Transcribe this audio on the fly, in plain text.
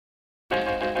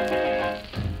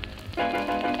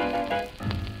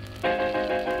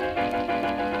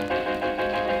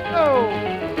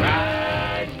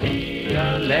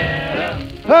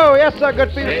Oh, yes, sir. Good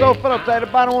Peter So Phillips.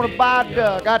 Everybody want to buy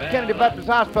got Kennedy Baptist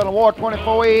Hospital in Ward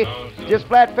 24E. Just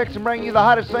flat fix and bring you the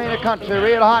hottest thing in the country.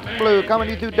 Real hot and blue. Coming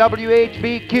to you through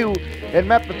WHBQ in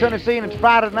Memphis, Tennessee. And it's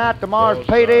Friday night. Tomorrow's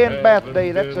payday and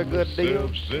birthday. That's a good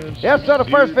deal. Yes, sir. The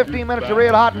first 15 minutes of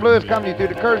Real Hot and Blue is coming to you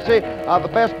through the courtesy of the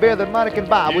best beer that money can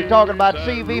buy. We're talking about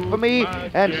CV for me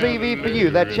and CV for you.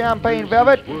 That champagne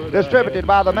velvet distributed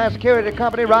by the Mass Security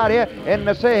Company right here in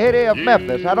the city of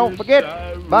Memphis. Now, don't forget,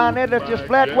 Bonnet, let's just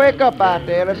flat wake up out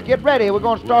there. Let's get ready. We're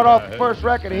going to start off the first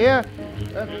record here.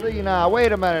 Let's see now.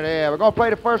 Wait a minute here. We're going to play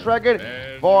the first record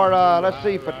for, let's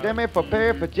see, for Demi, for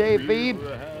Perry, for JV,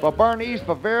 for Bernice,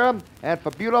 for Vera, and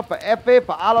for Beulah, for Effie,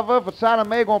 for Oliver, for Sally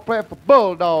Mae. We're going to play it for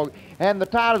Bulldog. And the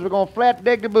titles, we're going to flat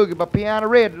dig the boogie by Piano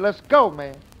Red. Let's go,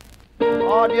 man.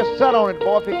 Oh, just set on it,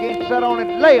 boy. If you can't set on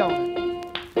it, lay on it.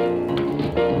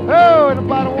 Oh,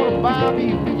 anybody want to buy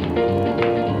me?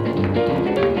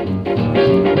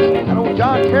 That old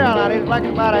John Carroll out here is like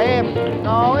about a half.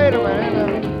 No, wait a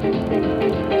minute.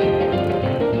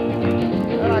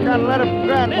 Well, I got a letter from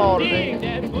Grandma today. Let's dig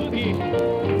that boogie.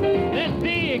 Let's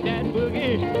dig that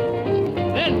boogie.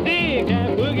 Let's dig that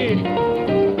boogie.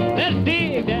 Let's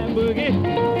dig that boogie.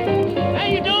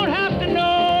 And you don't have to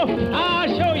know. I'll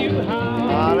show you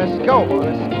how. Let's go, boy.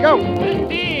 Let's go. Let's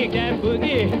dig that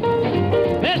boogie.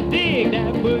 Let's dig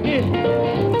that boogie.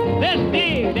 Let's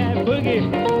dig that boogie.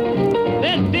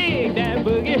 Let's dig that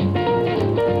boogie.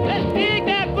 Let's dig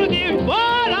that boogie. Boy,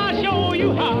 I'll show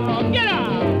you how. Get out.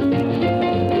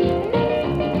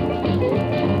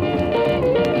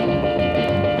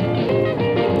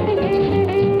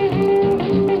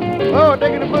 Oh,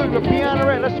 digging the boogie with Piano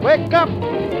Red. Let's wake up.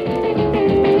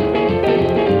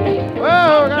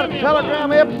 Well, we got a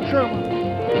telegram here from Truman.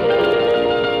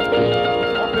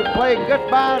 Want to play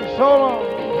goodbye and so long.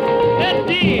 Let's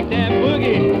dig that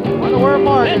boogie. Wonder where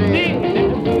Margaret Let's is. dig that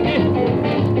boogie.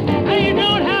 And you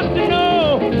don't have to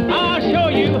know. I'll show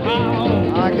you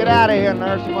how. Get out of here,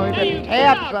 nurse. I'm going Now to you just get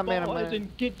tap out, some in a boys, minute.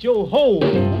 and get your hole.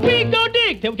 We gon'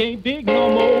 dig till we can't dig no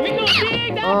more. We gon'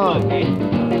 dig that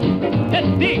boogie. Let's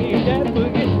dig that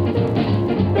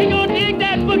boogie. We gon' dig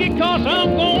that boogie cause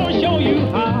I'm gonna show you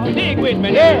how. Dig with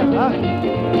me Yeah, now.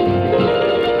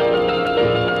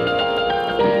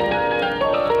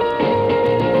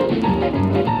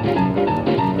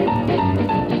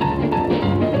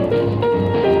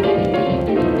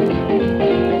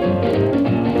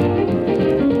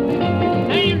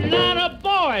 Now you line up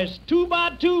boys, 2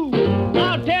 by 2.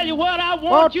 I'll tell you what I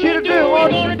want you to do. Want We're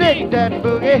you gonna to dig that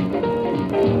boogie.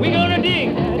 We're gonna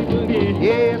dig that boogie.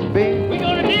 Yes, baby. We're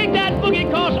gonna dig that boogie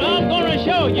cause I'm gonna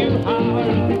show you how.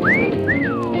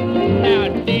 Now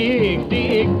dig,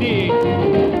 dig, dig.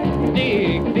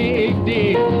 Dig, dig,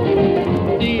 dig.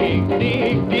 Dig,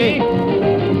 dig, dig.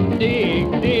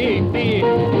 Dig, dig, dig.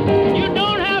 You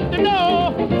don't have to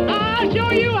know. I'll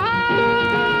show you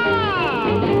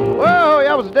how. Whoa,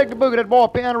 that was a dig the boogie. That boy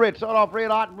Piano Red started off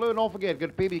Red Hot and Blue. Don't forget,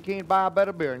 good people, you can't buy a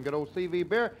better beer than good old CV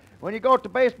beer. When you go to the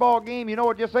baseball game, you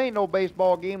know it just ain't no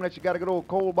baseball game unless you got a good old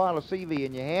cold bottle of CV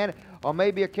in your hand or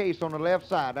maybe a case on the left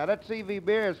side. Now, that CV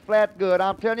beer is flat good.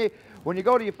 I'm telling you, when you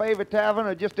go to your favorite tavern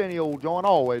or just any old joint,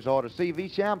 always order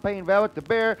CV, Champagne Velvet, the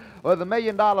beer, or the $1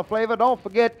 million flavor. Don't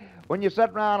forget, when you sit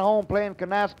around home playing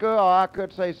canasta, or I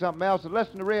could say something else, and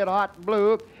listen to Red Hot and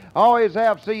Blue, always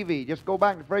have CV. Just go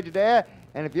back in the Frigidaire,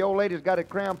 and if your old lady's got it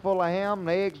crammed full of ham and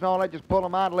eggs and all that, just pull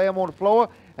them out and lay them on the floor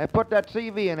and put that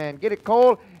CV in there and get it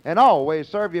cold, and always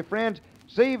serve your friends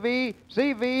CV,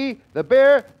 the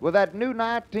beer with that new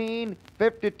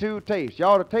 1952 taste. You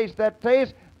ought to taste that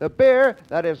taste, the beer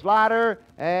that is lighter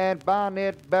and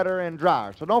Bonnet better and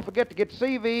drier. So don't forget to get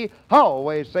CV.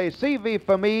 Always say CV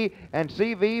for me and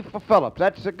CV for Phillips.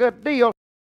 That's a good deal.